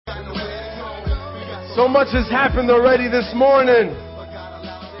So much has happened already this morning.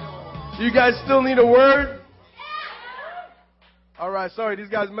 You guys still need a word? All right, sorry, these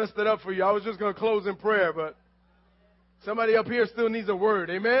guys messed it up for you. I was just going to close in prayer, but somebody up here still needs a word.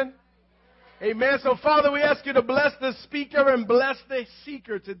 Amen? Amen. So, Father, we ask you to bless the speaker and bless the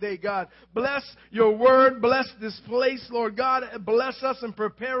seeker today, God. Bless your word. Bless this place, Lord God. Bless us and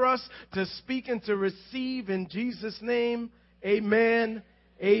prepare us to speak and to receive in Jesus' name. Amen.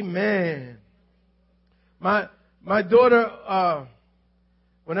 Amen. My daughter,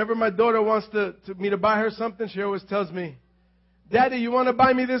 whenever my daughter wants me to buy her something, she always tells me, Daddy, you want to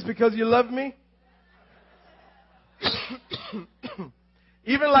buy me this because you love me?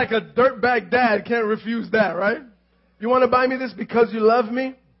 Even like a dirtbag dad can't refuse that, right? You want to buy me this because you love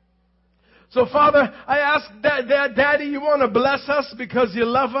me? So, Father, I ask Daddy, you want to bless us because you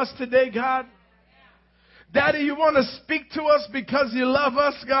love us today, God? Daddy, you want to speak to us because you love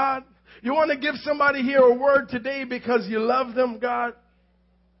us, God? You want to give somebody here a word today because you love them, God?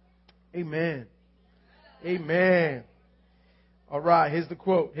 Amen. Amen. All right, here's the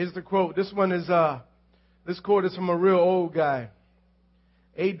quote. Here's the quote. This quote is from a real old guy.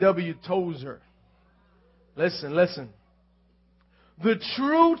 A.W. Tozer. Listen. The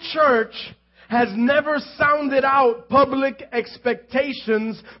true church has never sounded out public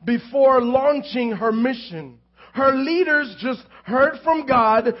expectations before launching her mission. Her leaders just heard from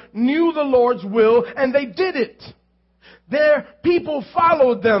God, knew the Lord's will, and they did it. Their people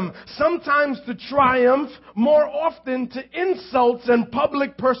followed them, sometimes to triumph, more often to insults and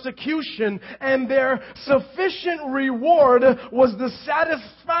public persecution, and their sufficient reward was the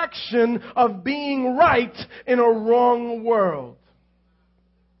satisfaction of being right in a wrong world.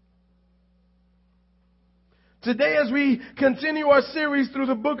 Today, as we continue our series through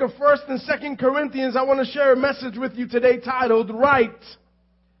the book of 1st and 2nd Corinthians, I want to share a message with you today titled, Right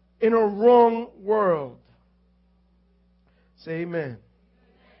in a Wrong World. Say amen.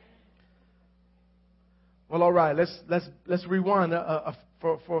 Well, all right, let's rewind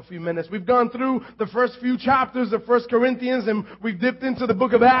for a few minutes. We've gone through the first few chapters of 1 Corinthians, and we've dipped into the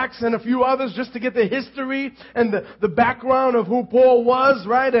book of Acts and a few others just to get the history and the background of who Paul was,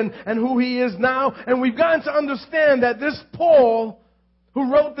 right, and who he is now. And we've gotten to understand that this Paul,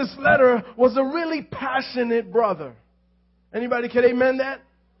 who wrote this letter, was a really passionate brother. Anybody can amen that?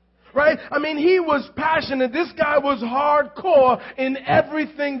 Right? I mean, he was passionate. This guy was hardcore in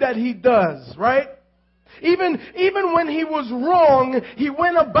everything that he does, right? Even when he was wrong, he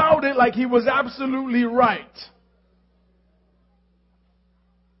went about it like he was absolutely right.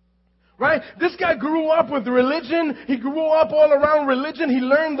 Right? This guy grew up with religion. He grew up all around religion. He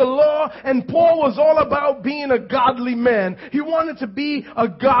learned the law. And Paul was all about being a godly man. He wanted to be a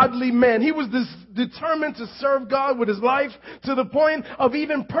godly man. He was determined to serve God with his life to the point of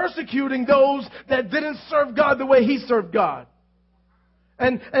even persecuting those that didn't serve God the way he served God.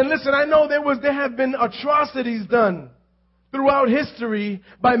 And listen, I know there have been atrocities done throughout history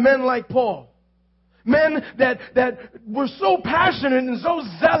by men like Paul. Men that were so passionate and so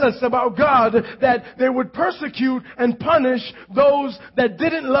zealous about God that they would persecute and punish those that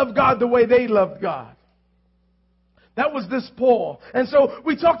didn't love God the way they loved God. That was this Paul. And so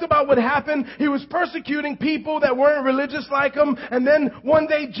we talked about what happened. He was persecuting people that weren't religious like him. And then one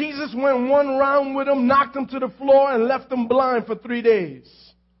day Jesus went one round with him, knocked him to the floor, and left him blind for 3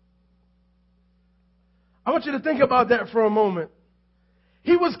 days. I want you to think about that for a moment.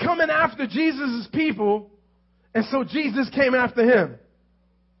 He was coming after Jesus' people, and so Jesus came after him.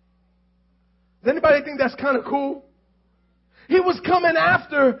 Does anybody think that's kind of cool? He was coming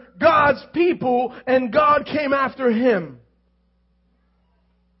after God's people, and God came after him.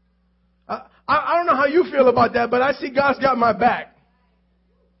 I don't know how you feel about that, but I see God's got my back.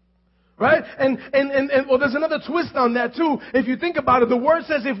 Right? And well, there's another twist on that too. If you think about it, the word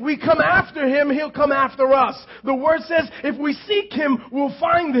says if we come after him, he'll come after us. The word says if we seek him, we'll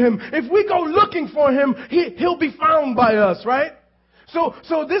find him. If we go looking for him, he'll be found by us, right? So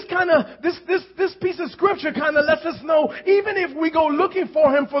this piece of scripture kind of lets us know, even if we go looking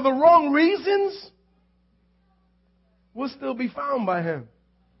for him for the wrong reasons, we'll still be found by him.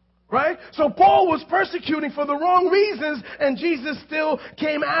 Right? So Paul was persecuting for the wrong reasons, and Jesus still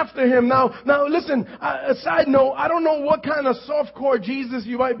came after him. Now listen, a side note, I don't know what kind of softcore Jesus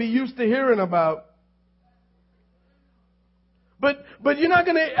you might be used to hearing about. But you're not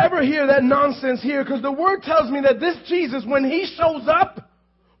going to ever hear that nonsense here, because the word tells me that this Jesus, when he shows up,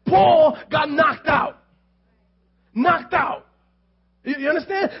 Paul got knocked out. Knocked out. You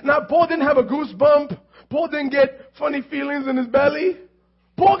understand? Now, Paul didn't have a goosebump. Paul didn't get funny feelings in his belly.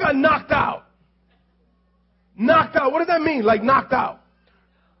 Paul got knocked out. Knocked out. What does that mean? Like knocked out.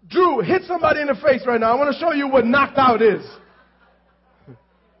 Drew, hit somebody in the face right now. I want to show you what knocked out is.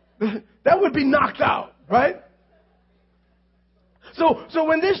 That would be knocked out, right? So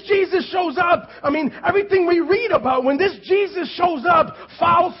when this Jesus shows up, I mean, everything we read about, when this Jesus shows up,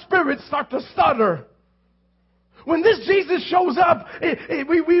 foul spirits start to stutter. When this Jesus shows up,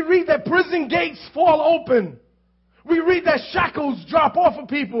 we read that prison gates fall open. We read that shackles drop off of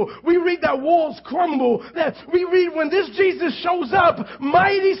people. We read that walls crumble. We read when this Jesus shows up,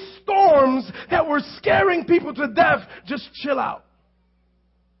 mighty storms that were scaring people to death just chill out.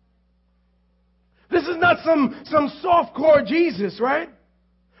 This is not some softcore Jesus, right?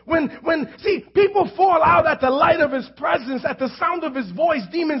 See, people fall out at the light of His presence. At the sound of His voice,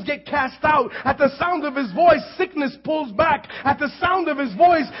 demons get cast out. At the sound of His voice, sickness pulls back. At the sound of His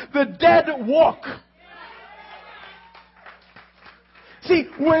voice, the dead walk. See,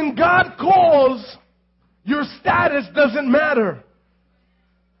 when God calls, your status doesn't matter.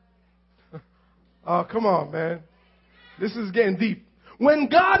 Oh, come on, man. This is getting deep. When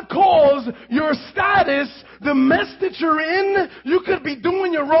God calls, your status, the mess that you're in, you could be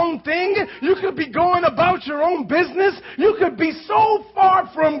doing your own thing. You could be going about your own business. You could be so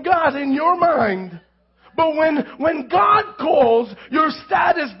far from God in your mind. But when God calls, your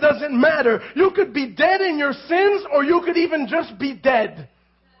status doesn't matter. You could be dead in your sins, or you could even just be dead.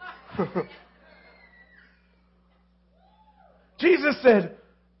 Jesus said,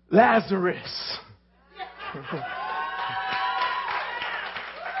 Lazarus.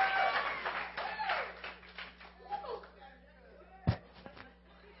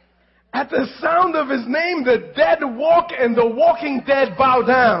 At the sound of His name, the dead walk and the walking dead bow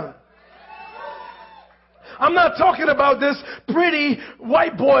down. I'm not talking about this pretty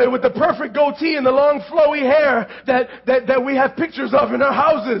white boy with the perfect goatee and the long flowy hair that we have pictures of in our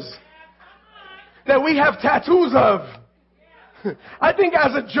houses. That we have tattoos of. I think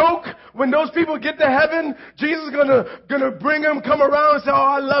as a joke, when those people get to heaven, Jesus is gonna bring them, come around and say, oh,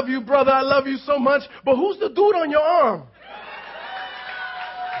 I love you, brother, I love you so much. But who's the dude on your arm?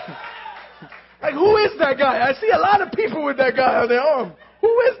 Like, who is that guy? I see a lot of people with that guy on their arm.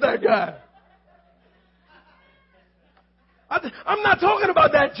 Who is that guy? I'm not talking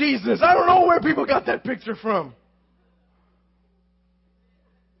about that Jesus. I don't know where people got that picture from.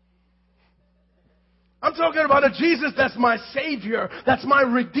 I'm talking about a Jesus that's my Savior, that's my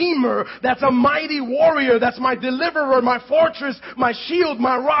Redeemer, that's a mighty warrior, that's my deliverer, my fortress, my shield,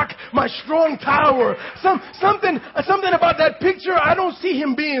 my rock, my strong tower. Something about that picture, I don't see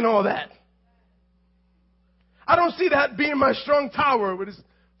Him being all that. I don't see that being my strong tower with his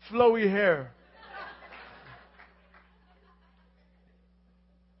flowy hair.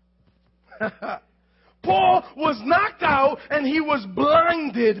 Paul was knocked out and he was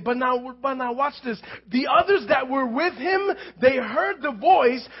blinded. But now watch this. The others that were with him, they heard the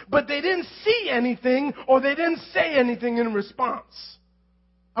voice, but they didn't see anything or they didn't say anything in response.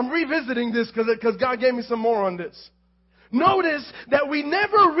 I'm revisiting this because God gave me some more on this. Notice that we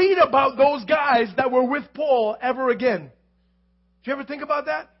never read about those guys that were with Paul ever again. Did you ever think about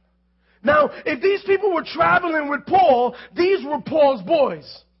that? Now, if these people were traveling with Paul, these were Paul's boys.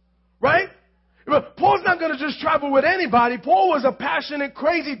 Right? But Paul's not going to just travel with anybody. Paul was a passionate,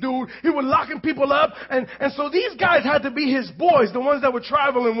 crazy dude. He was locking people up. And so these guys had to be his boys, the ones that were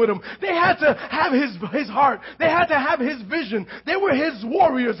traveling with him. They had to have his heart. They had to have his vision. They were his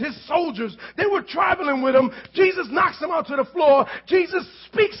warriors, his soldiers. They were traveling with him. Jesus knocks him out to the floor. Jesus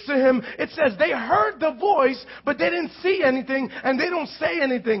speaks to him. It says they heard the voice, but they didn't see anything, and they don't say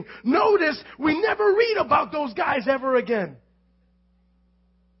anything. Notice, we never read about those guys ever again.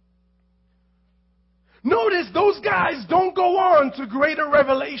 Notice those guys don't go on to greater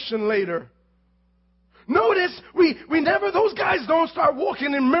revelation later. Notice those guys don't start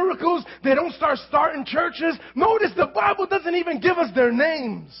walking in miracles. They don't start starting churches. Notice the Bible doesn't even give us their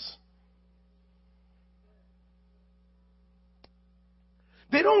names.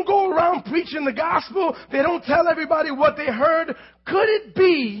 They don't go around preaching the gospel. They don't tell everybody what they heard. Could it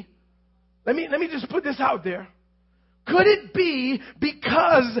be, let me just put this out there. Could it be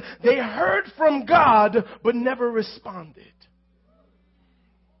because they heard from God but never responded?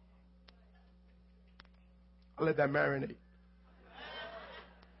 I'll let that marinate.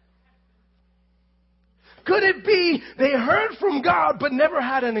 Could it be they heard from God but never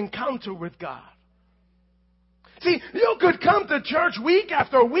had an encounter with God? See, you could come to church week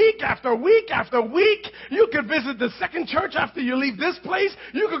after week after week after week. You could visit the second church after you leave this place.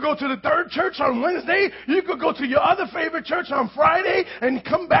 You could go to the third church on Wednesday. You could go to your other favorite church on Friday and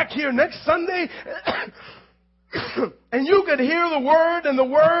come back here next Sunday. And you could hear the word and the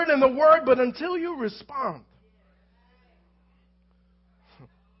word and the word, but until you respond,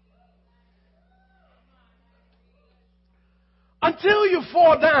 Until you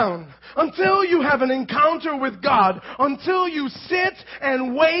fall down, until you have an encounter with God, until you sit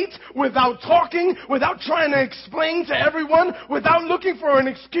and wait without talking, without trying to explain to everyone, without looking for an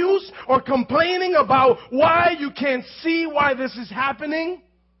excuse or complaining about why you can't see why this is happening.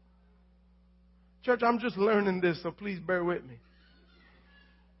 Church, I'm just learning this, so please bear with me.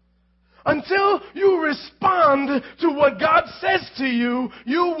 Until you respond to what God says to you,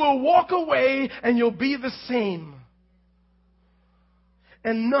 you will walk away and you'll be the same.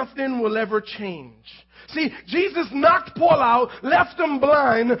 And nothing will ever change. See, Jesus knocked Paul out, left him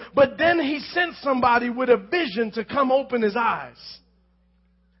blind, but then he sent somebody with a vision to come open his eyes.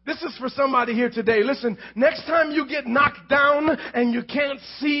 This is for somebody here today. Listen, next time you get knocked down and you can't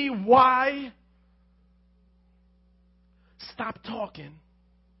see why, stop talking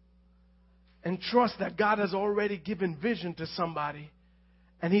and trust that God has already given vision to somebody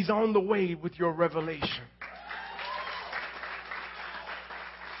and He's on the way with your revelation.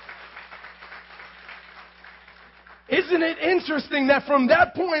 Isn't it interesting that from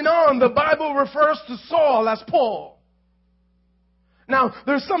that point on, the Bible refers to Saul as Paul? Now,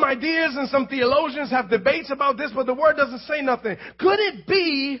 there's some ideas and some theologians have debates about this, but the Word doesn't say nothing. Could it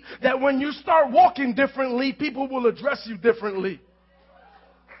be that when you start walking differently, people will address you differently?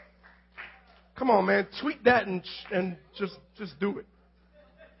 Come on, man. Tweet that and just do it.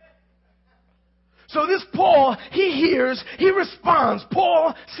 So this Paul, he hears, he responds.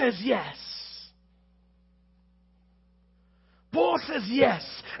 Paul says yes. Paul says yes.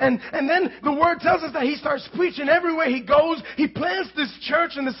 And then the word tells us that he starts preaching everywhere he goes. He plants this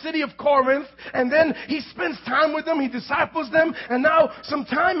church in the city of Corinth. And then he spends time with them. He disciples them. And now some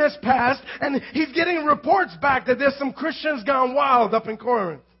time has passed. And he's getting reports back that there's some Christians gone wild up in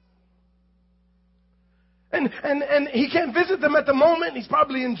Corinth. And he can't visit them at the moment. He's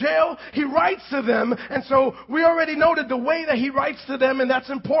probably in jail. He writes to them. And so we already know that the way that he writes to them, and that's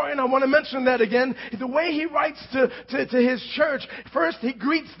important. I want to mention that again. The way he writes to his church, first he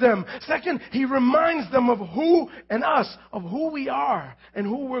greets them. Second, he reminds them of who and us, of who we are and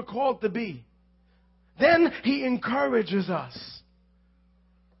who we're called to be. Then he encourages us.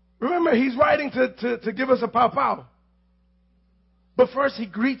 Remember, he's writing to give us a pow-pow. But first he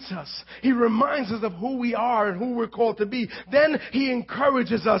greets us. He reminds us of who we are and who we're called to be. Then he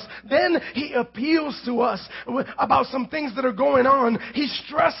encourages us. Then he appeals to us about some things that are going on. He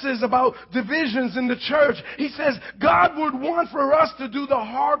stresses about divisions in the church. He says God would want for us to do the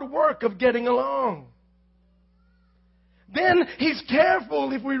hard work of getting along. Then he's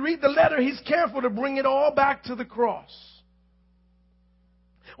careful, if we read the letter, he's careful to bring it all back to the cross.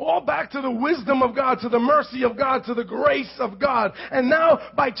 All back to the wisdom of God, to the mercy of God, to the grace of God. And now,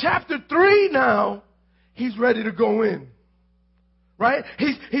 by chapter 3 now, he's ready to go in. Right?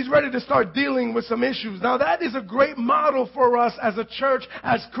 He's ready to start dealing with some issues. Now that is a great model for us as a church,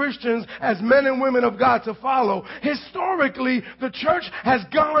 as Christians, as men and women of God to follow. Historically, the church has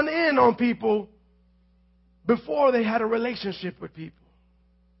gone in on people before they had a relationship with people.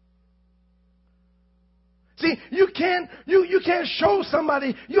 See, you can't show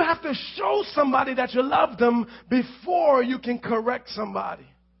somebody, you have to show somebody that you love them before you can correct somebody.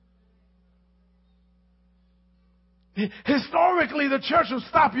 Historically, the church will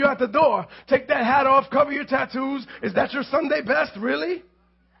stop you at the door. Take that hat off, cover your tattoos. Is that your Sunday best? Really?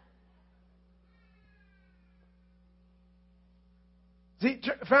 See,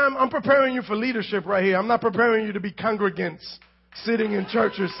 fam, I'm preparing you for leadership right here. I'm not preparing you to be congregants sitting in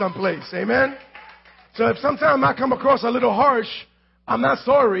churches someplace. Amen? So if sometimes I come across a little harsh, I'm not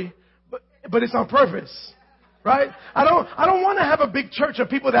sorry, but it's on purpose. Right? I don't want to have a big church of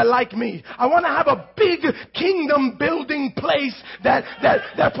people that like me. I want to have a big kingdom building place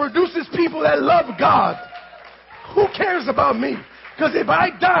that produces people that love God. Who cares about me? Because if I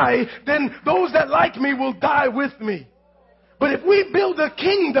die, then those that like me will die with me. But if we build a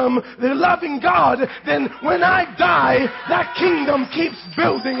kingdom, they're loving God, then when I die, that kingdom keeps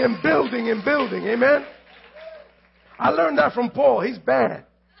building and building and building. Amen? I learned that from Paul. He's bad.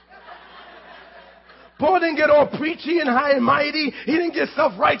 Paul didn't get all preachy and high and mighty. He didn't get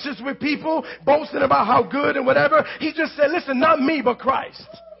self-righteous with people, boasting about how good and whatever. He just said, listen, not me, but Christ.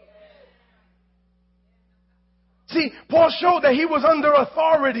 See, Paul showed that he was under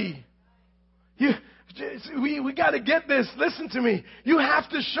authority. We got to get this. Listen to me. You have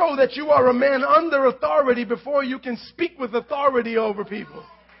to show that you are a man under authority before you can speak with authority over people.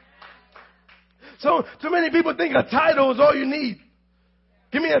 So, too many people think a title is all you need.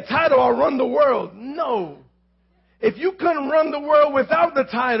 Give me a title, I'll run the world. No. If you couldn't run the world without the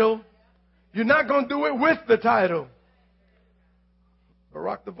title, you're not going to do it with the title. Or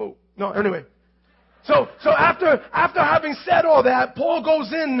rock the vote. No, anyway. So after having said all that, Paul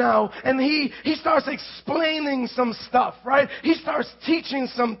goes in now and he starts explaining some stuff, right? He starts teaching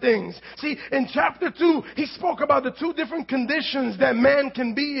some things. See, in chapter 2, he spoke about the two different conditions that man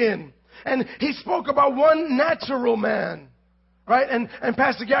can be in. And he spoke about one natural man. Right? And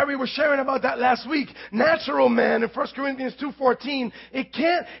Pastor Gary was sharing about that last week. Natural man in 1 Corinthians 2:14, he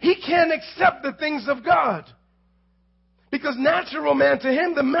can't accept the things of God. Because natural man, to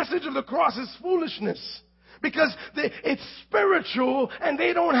him, the message of the cross is foolishness. Because it's spiritual and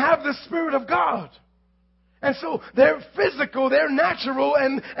they don't have the Spirit of God. And so they're physical, they're natural,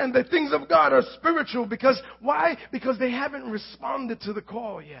 and the things of God are spiritual. Because why? Because they haven't responded to the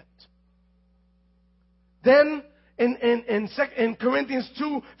call yet. Then in Corinthians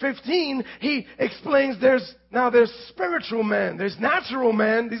 2:15, he explains there's spiritual man, there's natural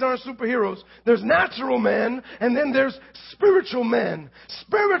man. These aren't superheroes. There's natural man, and then there's spiritual man.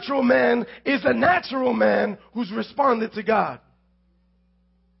 Spiritual man is a natural man who's responded to God.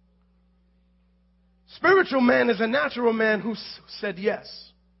 Spiritual man is a natural man who said yes.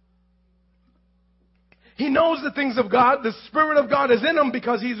 He knows the things of God. The Spirit of God is in him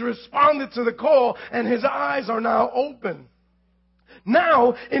because he's responded to the call and his eyes are now open.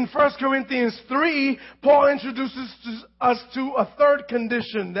 Now, in 1 Corinthians 3, Paul introduces us to a third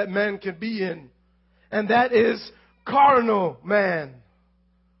condition that man can be in. And that is carnal man.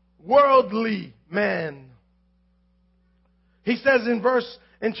 Worldly man. He says in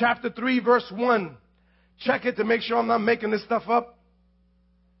chapter 3, verse 1, check it to make sure I'm not making this stuff up.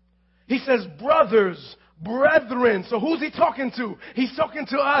 He says, brothers, brethren. So who's he talking to? He's talking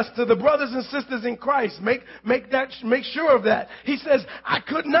to us, to the brothers and sisters in Christ. Make sure of that. He says, I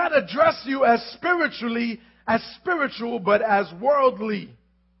could not address you as spiritual, but as worldly,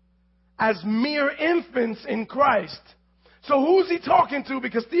 as mere infants in Christ. So who's he talking to?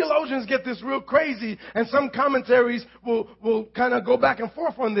 Because theologians get this real crazy, and some commentaries will kind of go back and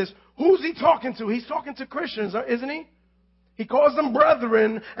forth on this. Who's he talking to? He's talking to Christians, isn't he? He calls them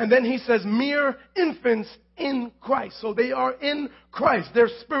brethren, and then he says mere infants in Christ. So they are in Christ. They're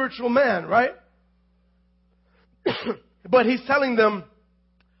spiritual man, right? But he's telling them,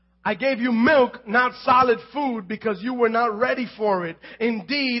 I gave you milk, not solid food, because you were not ready for it.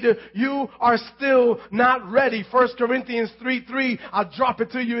 Indeed, you are still not ready. 1 Corinthians 3:3, I'll drop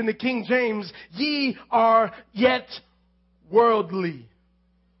it to you in the King James. Ye are yet worldly.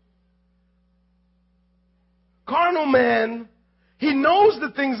 Carnal man, he knows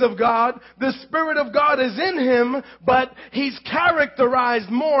the things of God. The Spirit of God is in him, but he's characterized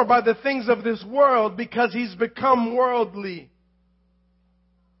more by the things of this world because he's become worldly.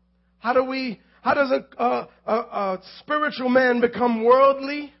 How does a spiritual man become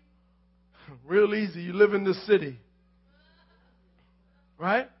worldly? Real easy. You live in the city.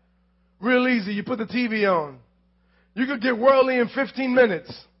 Right? Real easy. You put the TV on. You could get worldly in 15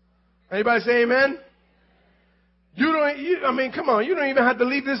 minutes. Anybody say amen? Come on, you don't even have to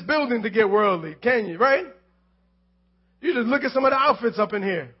leave this building to get worldly, can you, right? You just look at some of the outfits up in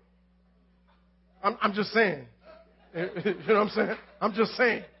here. I'm just saying. You know what I'm saying? I'm just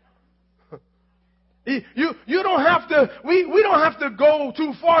saying. You don't have to, we don't have to go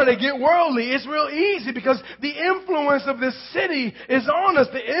too far to get worldly. It's real easy because the influence of this city is on us.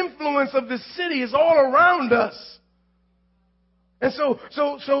 The influence of this city is all around us. And so,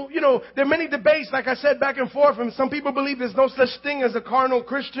 there are many debates, like I said, back and forth, and some people believe there's no such thing as a carnal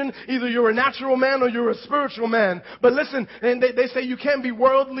Christian. Either you're a natural man or you're a spiritual man. But listen, and they say you can't be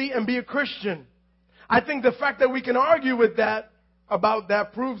worldly and be a Christian. I think the fact that we can argue about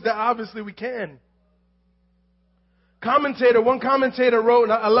that proves that obviously we can. One commentator wrote,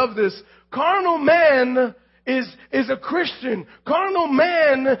 and I love this, carnal man is a Christian. Carnal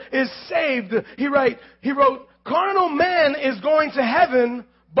man is saved. He wrote, carnal man is going to heaven,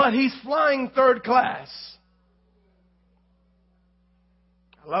 but he's flying third class.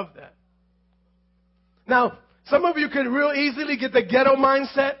 I love that. Now, some of you could real easily get the ghetto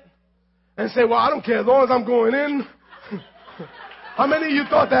mindset and say, well, I don't care as long as I'm going in. How many of you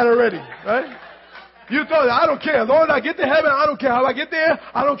thought that already, right? You thought, I don't care. As long as I get to heaven, I don't care how I get there.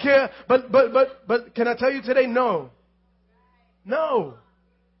 I don't care. But can I tell you today? No.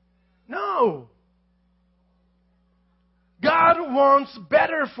 God wants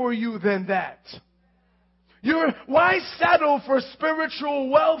better for you than that. Why settle for spiritual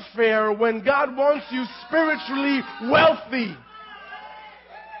welfare when God wants you spiritually wealthy?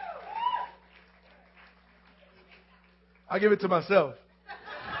 I'll give it to myself.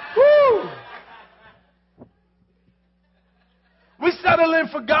 Woo! We settle in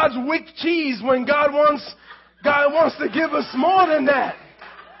for God's wick cheese when God wants to give us more than that.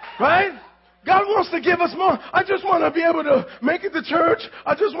 Right? God wants to give us more. I just want to be able to make it to church.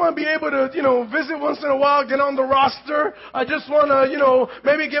 I just want to be able to, visit once in a while, get on the roster. I just want to,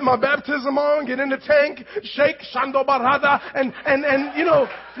 maybe get my baptism on, get in the tank, shake, shando barada, and,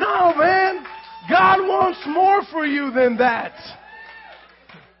 no, man. God wants more for you than that.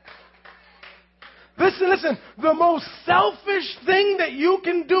 Listen, the most selfish thing that you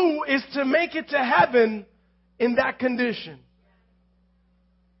can do is to make it to heaven in that condition.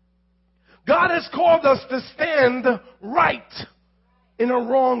 God has called us to stand right in a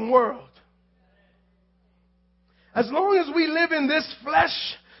wrong world. As long as we live in this flesh,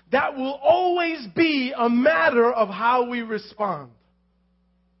 that will always be a matter of how we respond.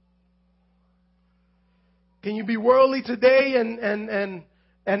 Can you be worldly today and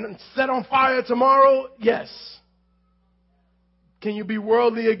set on fire tomorrow? Yes. Can you be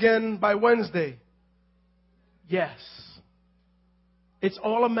worldly again by Wednesday? Yes. It's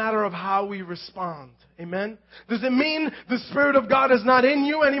all a matter of how we respond. Amen? Does it mean the Spirit of God is not in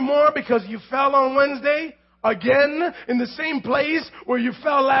you anymore because you fell on Wednesday? Again, in the same place where you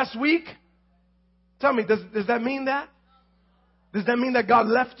fell last week? Tell me, does that mean that? Does that mean that God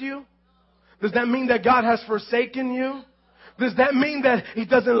left you? Does that mean that God has forsaken you? Does that mean that He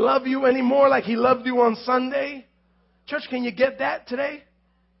doesn't love you anymore like He loved you on Sunday? Church, can you get that today?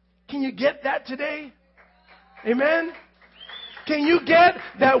 Can you get that today? Amen? Can you get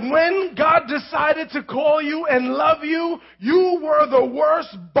that when God decided to call you and love you, you were the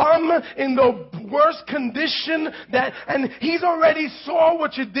worst bum in the worst condition and He's already saw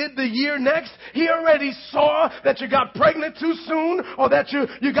what you did the year next. He already saw that you got pregnant too soon or that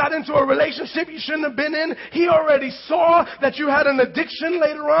you got into a relationship you shouldn't have been in. He already saw that you had an addiction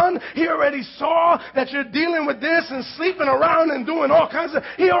later on. He already saw that you're dealing with this and sleeping around and doing all kinds of...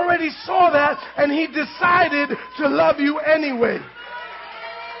 He already saw that and He decided to love you anyway.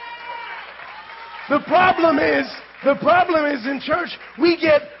 The problem is in church, we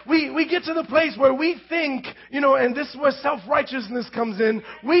get to the place where we think, and this is where self-righteousness comes in.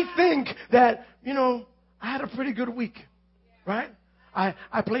 We think that, I had a pretty good week, right? I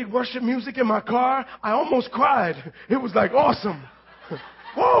played worship music in my car. I almost cried. It was like awesome.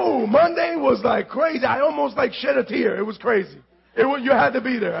 Whoa, Monday was like crazy. I almost like shed a tear. It was crazy. You had to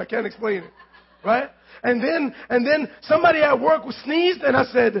be there. I can't explain it, right? And then somebody at work sneezed and I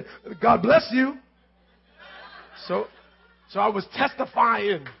said, God bless you. So I was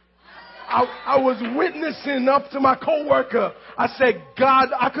testifying. I was witnessing up to my coworker. I said, God,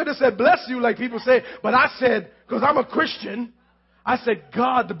 I could have said bless you like people say, but I said, because I'm a Christian, I said,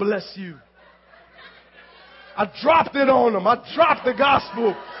 God bless you. I dropped it on them. I dropped the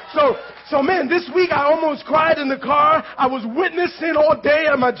gospel. So man, this week I almost cried in the car. I was witnessing all day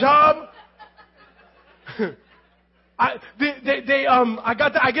at my job. I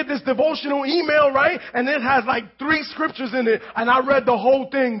get this devotional email, right? And it has like 3 scriptures in it. And I read the whole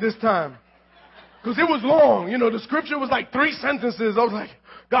thing this time. Because it was long. The scripture was like 3 sentences. I was like,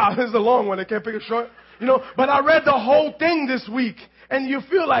 God, this is a long one. I can't pick it short. But I read the whole thing this week. And you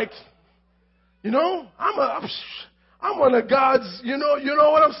feel like, I'm one of God's, you know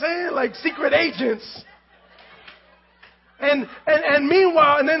what I'm saying? Like secret agents. And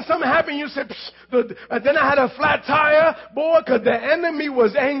meanwhile, and then something happened, you said, then I had a flat tire, boy, because the enemy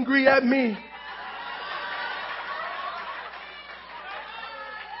was angry at me.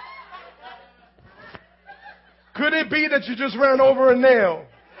 Could it be that you just ran over a nail?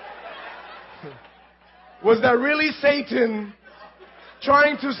 Was that really Satan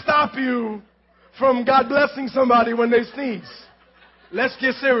trying to stop you from God blessing somebody when they sneeze? Let's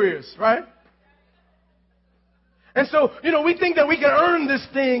get serious, right? And so, we think that we can earn this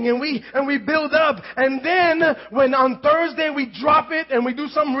thing and we build up. And then when on Thursday we drop it and we do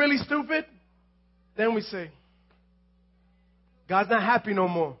something really stupid, then we say, God's not happy no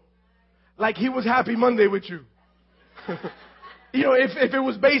more. Like He was happy Monday with you. If it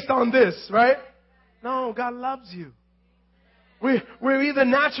was based on this, right? No, God loves you. We're either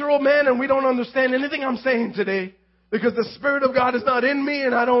natural man and we don't understand anything I'm saying today. Because the Spirit of God is not in me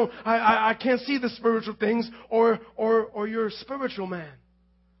and I can't see the spiritual things, or you're a spiritual man.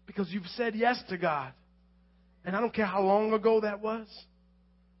 Because you've said yes to God. And I don't care how long ago that was,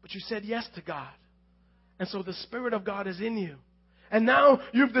 but you said yes to God. And so the Spirit of God is in you. And now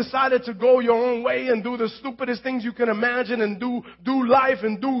you've decided to go your own way and do the stupidest things you can imagine and do life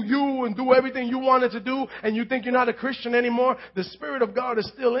and do you and do everything you wanted to do, and you think you're not a Christian anymore. The Spirit of God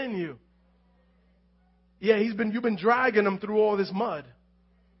is still in you. Yeah, you've been dragging him through all this mud,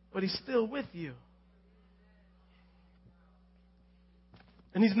 but He's still with you.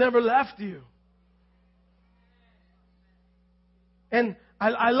 And He's never left you. And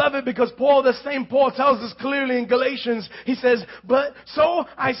I love it because Paul, the same Paul, tells us clearly in Galatians. He says, but so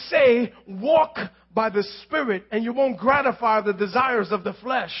I say, walk by the Spirit, and you won't gratify the desires of the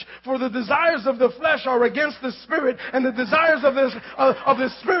flesh. For the desires of the flesh are against the Spirit, and the desires of the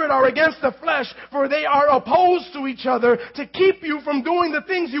Spirit are against the flesh, for they are opposed to each other to keep you from doing the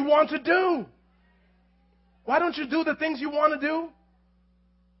things you want to do. Why don't you do the things you want to do?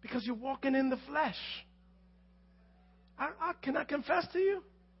 Because you're walking in the flesh. Can I confess to you?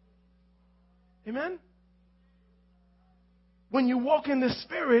 Amen? When you walk in the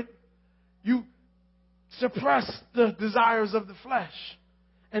Spirit, you suppress the desires of the flesh.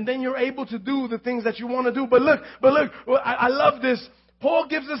 And then you're able to do the things that you want to do. But look, I love this. Paul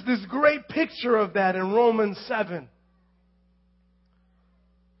gives us this great picture of that in Romans 7.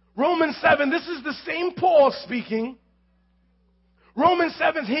 Romans 7, this is the same Paul speaking. Romans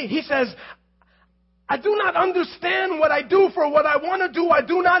 7, he says, I do not understand what I do, for what I want to do, I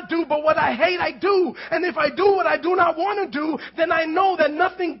do not do, but what I hate, I do. And if I do what I do not want to do, then I know that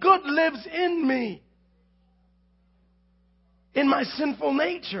nothing good lives in me, in my sinful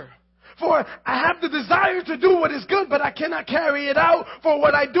nature. For I have the desire to do what is good, but I cannot carry it out. For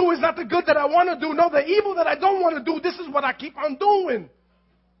what I do is not the good that I want to do. No, the evil that I don't want to do, this is what I keep on doing.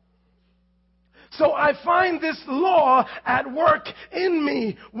 So I find this law at work in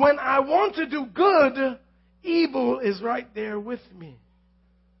me. When I want to do good, evil is right there with me.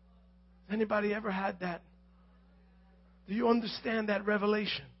 Anybody ever had that? Do you understand that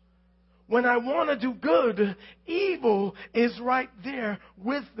revelation? When I want to do good, evil is right there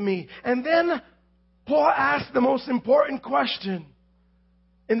with me. And then Paul asked the most important question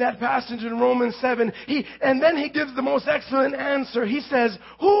in that passage in Romans 7. And then he gives the most excellent answer. He says,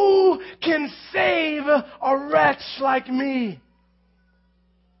 who can save a wretch like me?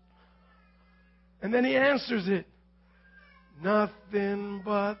 And then he answers it. Nothing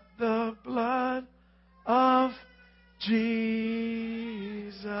but the blood of Jesus.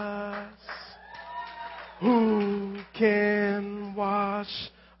 Who can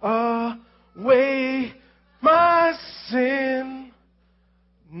wash away my sin?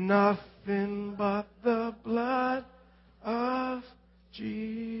 Nothing but the blood of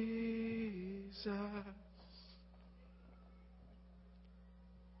Jesus.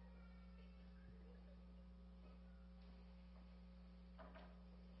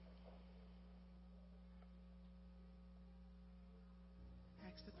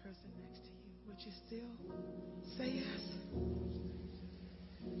 Ask the person next to you, would you still say yes?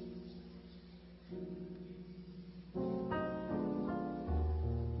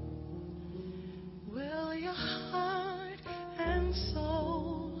 Will your heart and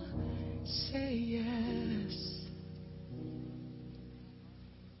soul say yes?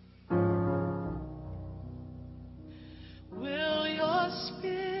 Will your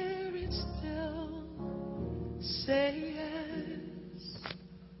spirit still say yes?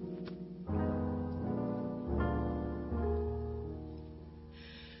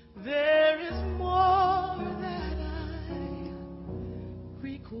 There is more that I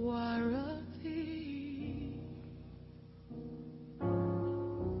require of thee.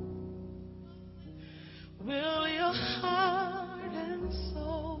 Will your heart and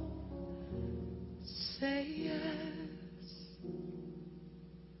soul say yes?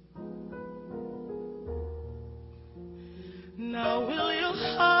 Now will your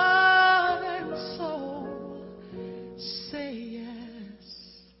heart and soul say yes?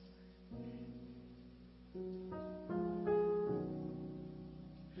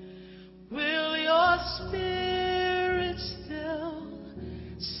 Will your spirit still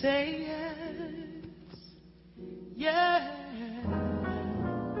say yes? Yes.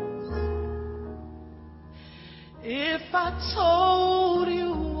 If I told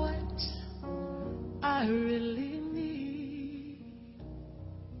you what I really need,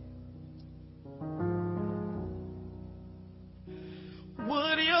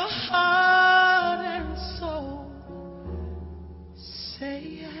 would your heart and soul say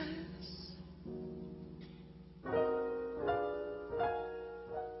yes?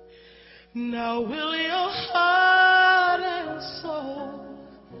 Now will your heart and soul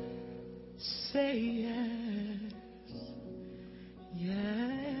say yes?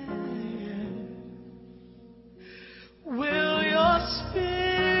 Yes. Will your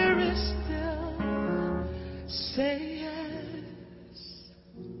spirit still say yes?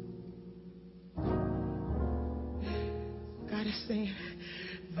 God is saying,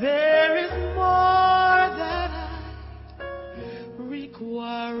 there is more that I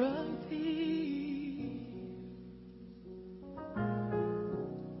require of thee.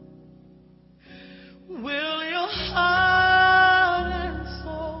 Will your heart and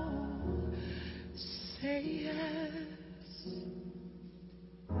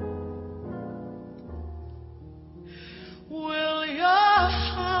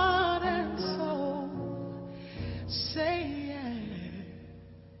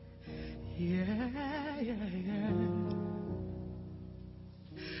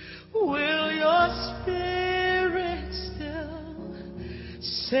Will your spirit still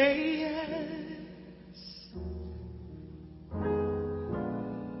say yes?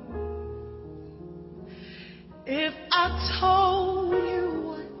 If I told you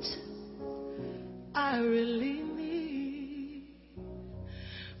what I really need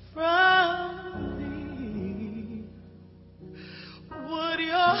from me, would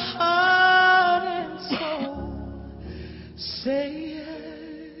your heart and soul say yes?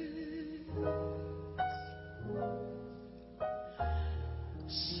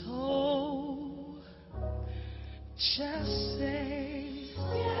 So just say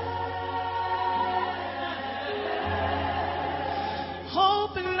yes.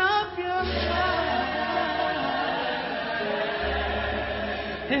 Open up your heart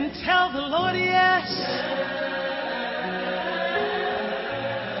and tell the Lord yes.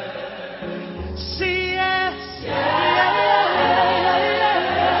 Say yes.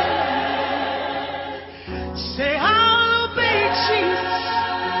 Say I'll obey Jesus.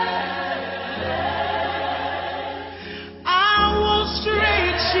 I won't stray,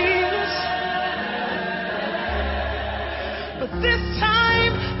 Jesus. But this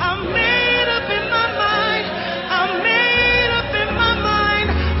time I'm made up in my mind. I'm made up in my mind.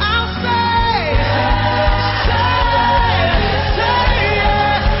 I'll say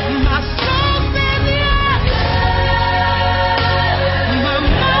yes. My soul says yes. My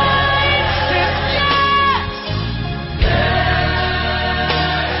mind says yes.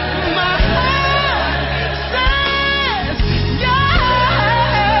 My heart says yes.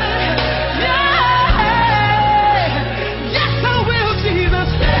 Yes, I will,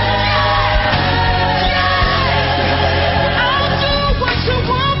 Jesus. I'll do what you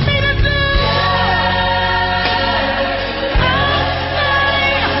want me to do. I'll say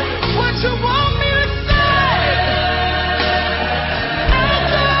what you want me to say. I'll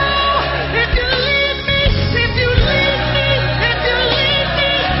go if you lead me, if you lead me, if you lead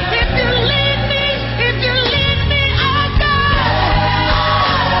me, if you lead me, if you lead me, I'll go.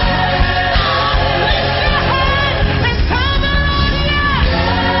 Lift your hand and tell the Lord yes.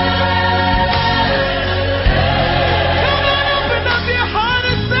 Come on, open up your heart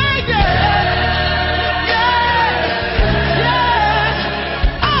and say yes. Yes.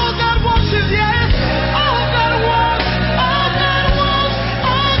 All God wants is yes. All God wants, all God wants,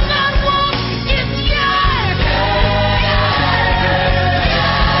 all God wants is yes.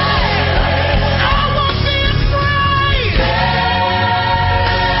 I won't be afraid.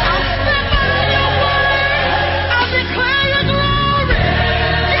 I'll stand by your word. I'll declare your glory.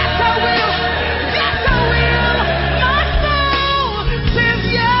 Yes, I will. Yes, I will. My soul says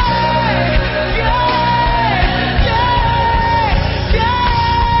yes.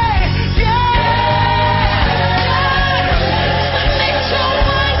 Submit your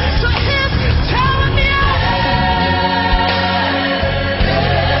mind to Him. Tell Him yes.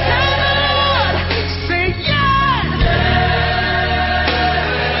 Tell the Lord, say yes.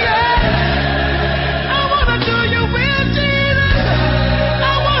 Yes. I wanna do your will, Jesus.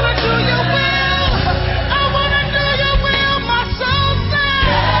 I wanna do your will. I wanna do your will. My soul says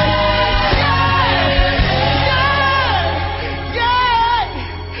Jesus.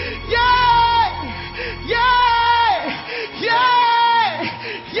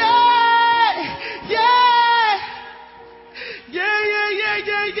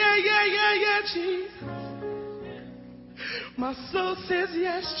 My soul says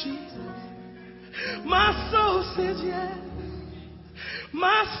yes, Jesus. My soul says yes.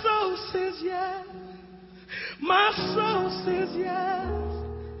 My soul says yes. My soul says yes.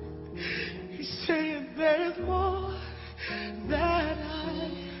 He's saying there is more that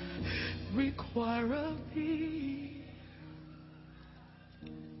I require of thee.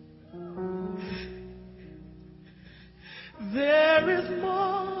 There is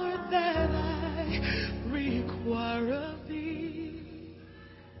more that I require of thee.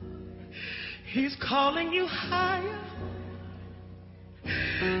 He's calling you higher.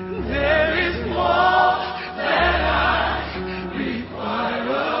 There is more that I require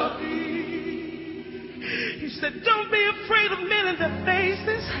of thee. He said, don't be afraid of men in their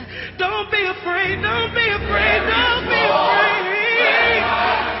faces. Don't be afraid. Don't be afraid. Don't be afraid.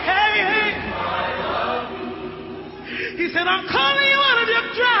 Hey. He said, I'm calling you out of your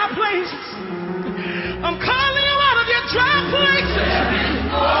dry places. I'm calling you out of your dry places.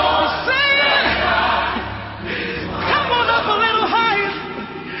 He's saying, come on up a little higher.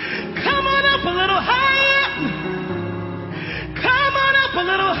 Come on up a little higher. Come on up a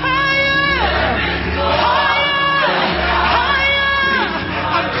little higher. Higher.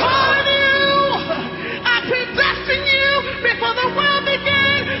 I'm calling you.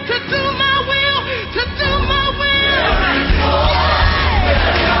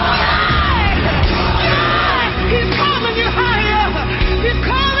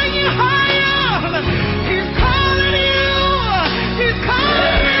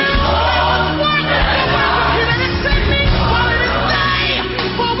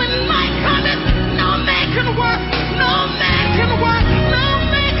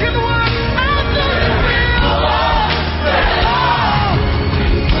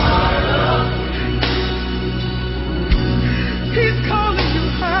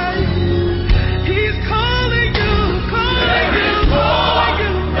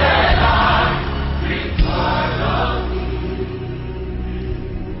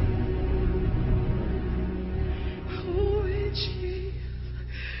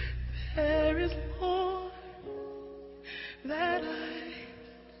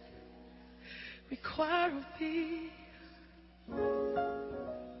 require of thee.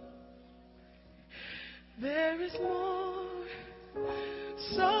 There is more,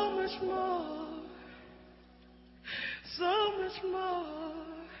 so much more, so much more.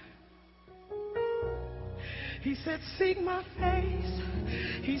 He said, seek my face.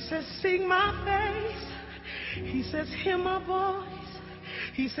 He says, seek my face. He says, hear my voice.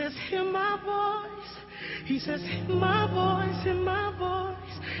 He says, hear my voice. He says, hear my voice, hear my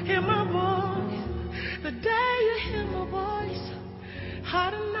voice, hear my voice. The day you hear my voice,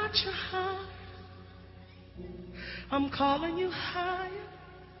 harden not your heart. I'm calling you higher.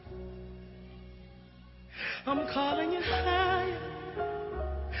 I'm calling you higher.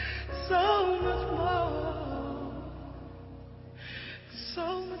 So much more.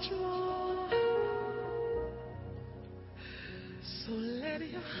 So much more. So let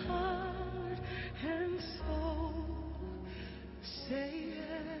your heart and soul say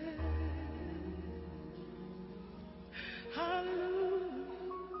yes. Hallelujah.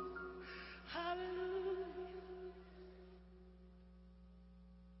 Hallelujah.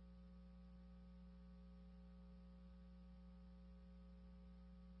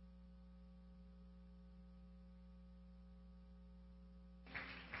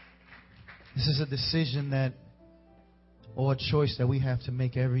 This is a decision that, or a choice that we have to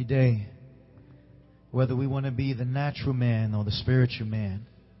make every day, whether we want to be the natural man or the spiritual man.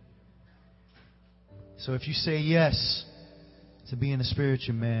 So if you say yes to being a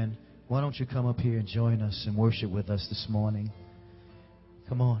spiritual man, why don't you come up here and join us and worship with us this morning?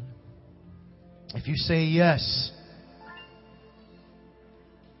 Come on. If you say yes,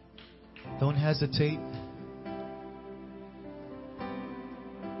 don't hesitate.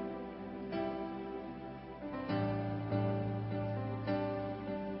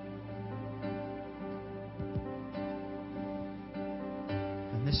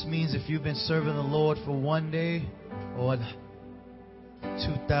 This means if you've been serving the Lord for 1 day or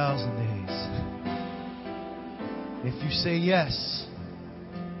 2,000 days, if you say yes,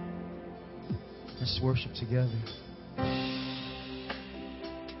 let's worship together.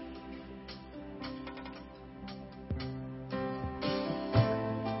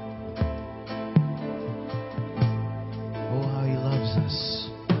 Oh, how He loves us.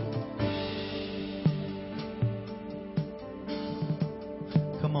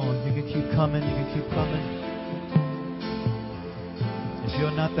 Coming, you can keep coming. If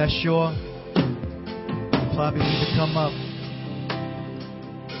you're not that sure, you probably need to come up.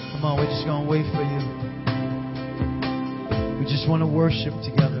 Come on, we're just going to wait for you. We just want to worship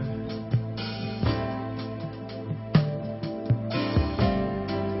together.